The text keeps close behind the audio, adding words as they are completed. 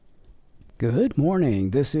Good morning.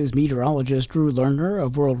 This is meteorologist Drew Lerner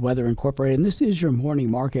of World Weather Incorporated, and this is your morning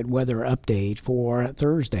market weather update for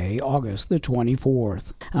Thursday, August the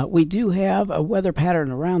 24th. We do have a weather pattern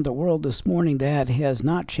around the world this morning that has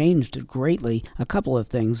not changed greatly. A couple of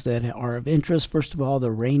things that are of interest. First of all, the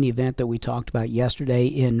rain event that we talked about yesterday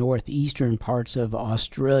in northeastern parts of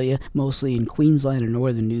Australia, mostly in Queensland and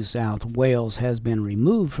northern New South Wales, has been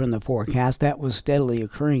removed from the forecast. That was steadily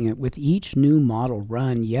occurring with each new model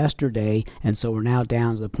run yesterday. And so we're now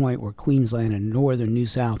down to the point where Queensland and northern New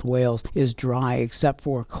South Wales is dry except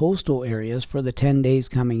for coastal areas for the 10 days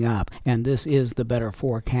coming up. And this is the better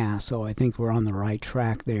forecast, so I think we're on the right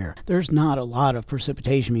track there. There's not a lot of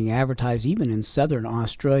precipitation being advertised even in southern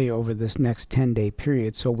Australia over this next 10-day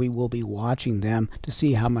period, so we will be watching them to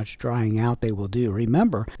see how much drying out they will do.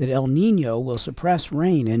 Remember that El Nino will suppress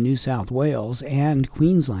rain in New South Wales and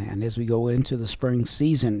Queensland as we go into the spring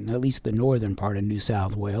season, at least the northern part of New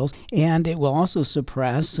South Wales. And it will also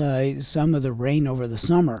suppress some of the rain over the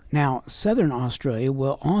summer. Now, southern Australia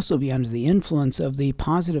will also be under the influence of the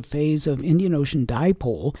positive phase of Indian Ocean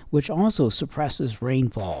dipole, which also suppresses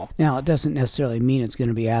rainfall. Now, it doesn't necessarily mean it's going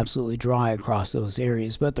to be absolutely dry across those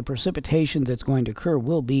areas, but the precipitation that's going to occur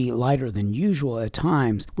will be lighter than usual at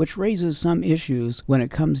times, which raises some issues when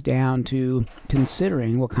it comes down to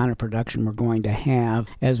considering what kind of production we're going to have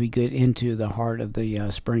as we get into the heart of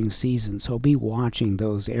the spring season. So be watching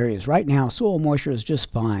those areas. Right now, soil moisture is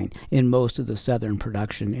just fine in most of the southern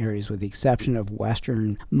production areas, with the exception of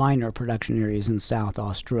western minor production areas in South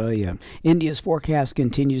Australia. India's forecast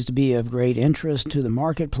continues to be of great interest to the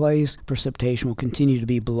marketplace. Precipitation will continue to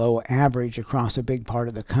be below average across a big part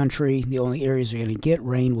of the country. The only areas you're going to get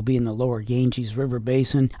rain will be in the lower Ganges River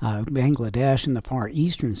Basin, Bangladesh, and the far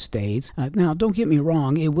eastern states. Now, don't get me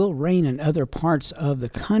wrong, it will rain in other parts of the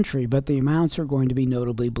country, but the amounts are going to be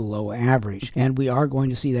notably below average. And we are going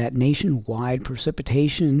to see that nationwide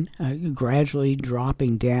precipitation gradually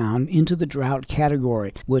dropping down into the drought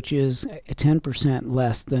category, which is 10%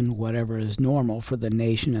 less than whatever is normal for the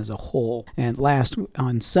nation as a whole. And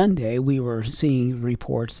on Sunday, we were seeing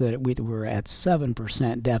reports that we were at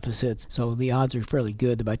 7% deficits, so the odds are fairly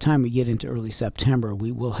good that by the time we get into early September,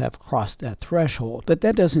 we will have crossed that threshold. But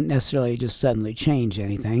that doesn't necessarily just suddenly change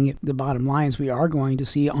anything. The bottom line is we are going to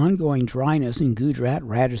see ongoing dryness in Gujarat,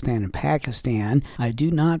 Rajasthan, and Pakistan. I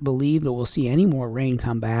do not believe that we'll see any more rain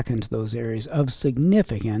come back into those areas of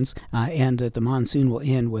significance, and that the monsoon will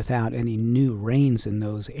end without any new rains in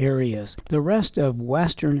those areas. The rest of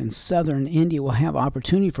western and southern India will have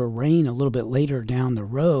opportunity for rain a little bit later down the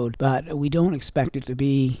road, but we don't expect it to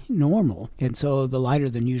be normal, and so the lighter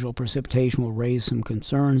than usual precipitation will raise some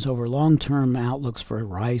concerns over long-term outlooks for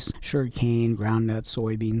rice, sugarcane, groundnuts,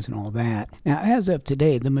 soybeans, and all that. Now, as of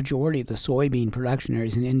today, the majority of the soybean production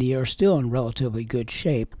areas in India are still in relatively good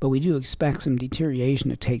shape, but we do expect some deterioration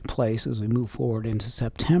to take place as we move forward into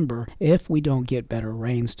September if we don't get better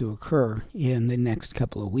rains to occur in the next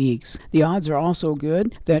couple of weeks. The odds are also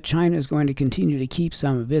good that China is going to continue to keep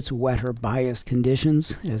some of its wetter biased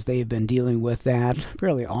conditions, as they've been dealing with that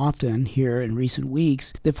fairly often here in recent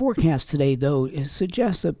weeks. The forecast today, though,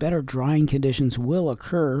 suggests that better drying conditions will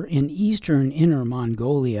occur in eastern Inner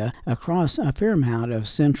Mongolia across a fair amount of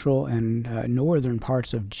central and northern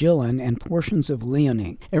parts of Jilin and portions of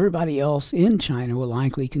Liaoning. Everybody else in China will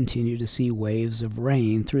likely continue to see waves of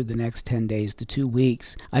rain through the next 10 days to 2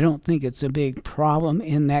 weeks. I don't think it's a big problem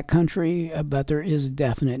in that country, but there is a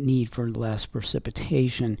definite need for less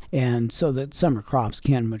precipitation, and so that summer crops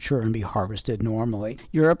can mature and be harvested normally.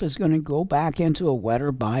 Europe is going to go back into a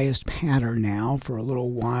wetter biased pattern now for a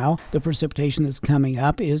little while. The precipitation that's coming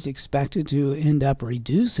up is expected to end up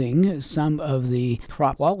reducing some of the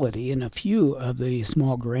crop quality in a few of the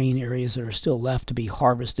small grain areas that are still left to be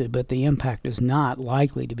harvested, but the impact is not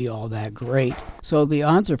likely to be all that great. So the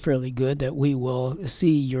odds are fairly good that we will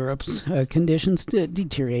see Europe's conditions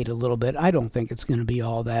deteriorate a little bit. I don't think it's going to be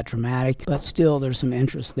all that dramatic, but still there's some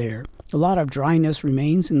interest there. A lot of dryness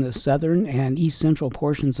remains in the southern and east central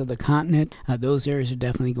portions of the continent. Those areas are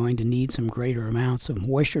definitely going to need some greater amounts of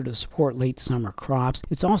moisture to support late summer crops.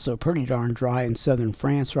 It's also pretty darn dry in southern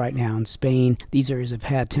France right now and Spain. These areas have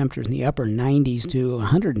had temperatures in the upper 90s to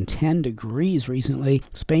 110 degrees recently.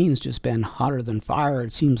 Spain's just been hotter than fire,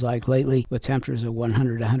 it seems like lately, with temperatures of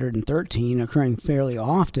 100 to 113 occurring fairly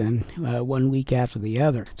often 1 week after the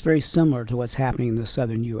other. It's very similar to what's happening in the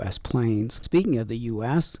southern U.S. plains. Speaking of the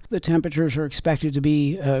U.S., the temperatures are expected to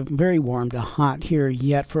be very warm to hot here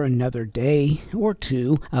yet for another day or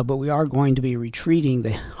two, but we are going to be retreating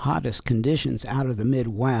the hottest conditions out of the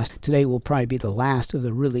Midwest. Today will probably be the last of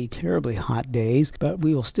the really terribly hot days, but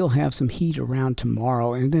we will still have some heat around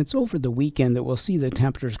tomorrow, and it's over the weekend that we'll see the temperature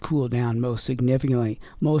temperatures cool down most significantly.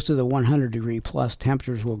 Most of the 100-degree plus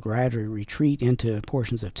temperatures will gradually retreat into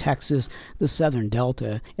portions of Texas, the southern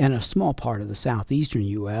delta, and a small part of the southeastern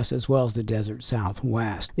U.S., as well as the desert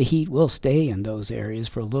southwest. The heat will stay in those areas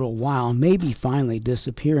for a little while, maybe finally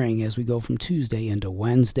disappearing as we go from Tuesday into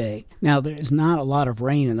Wednesday. Now, there is not a lot of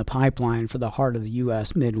rain in the pipeline for the heart of the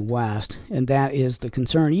U.S. Midwest, and that is the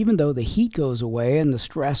concern. Even though the heat goes away and the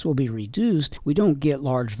stress will be reduced, we don't get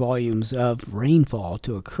large volumes of rainfall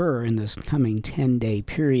to occur in this coming 10-day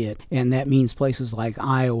period, and that means places like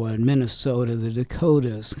Iowa and Minnesota, the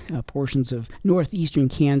Dakotas, portions of northeastern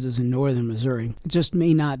Kansas and northern Missouri just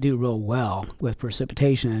may not do real well with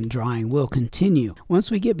precipitation, and drying will continue. Once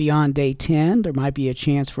we get beyond day 10, there might be a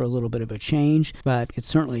chance for a little bit of a change, but it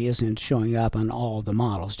certainly isn't showing up on all of the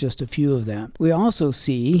models, just a few of them. We also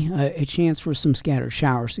see a chance for some scattered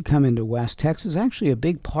showers to come into West Texas. Actually, a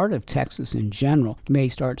big part of Texas in general may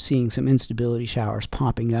start seeing some instability showers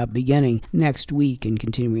popping up beginning next week and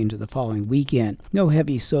continuing into the following weekend. No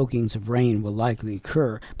heavy soakings of rain will likely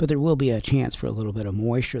occur, but there will be a chance for a little bit of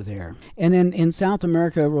moisture there. And then in South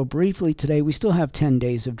America, real briefly today, we still have 10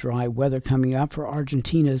 days of dry weather coming up for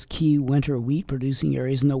Argentina's key winter wheat producing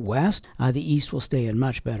areas in the west. The east will stay in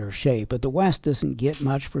much better shape, but the west doesn't get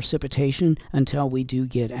much precipitation until we do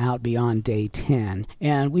get out beyond day 10.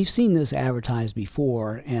 And we've seen this advertised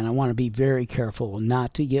before, and I want to be very careful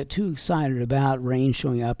not to get too excited about rain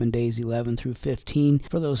showing up in days 11 through 15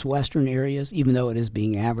 for those western areas, even though it is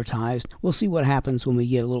being advertised. We'll see what happens when we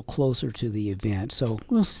get a little closer to the event, so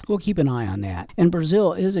we'll keep an eye on that. And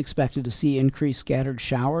Brazil is expected to see increased scattered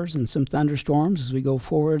showers and some thunderstorms as we go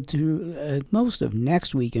forward to most of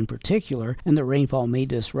next week in particular, and the rainfall may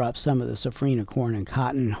disrupt some of the safrinha corn and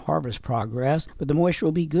cotton harvest progress, but the moisture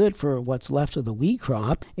will be good for what's left of the wheat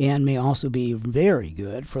crop and may also be very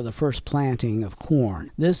good for the first planting of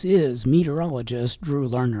corn. This is meteorologist Drew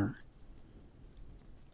Lerner.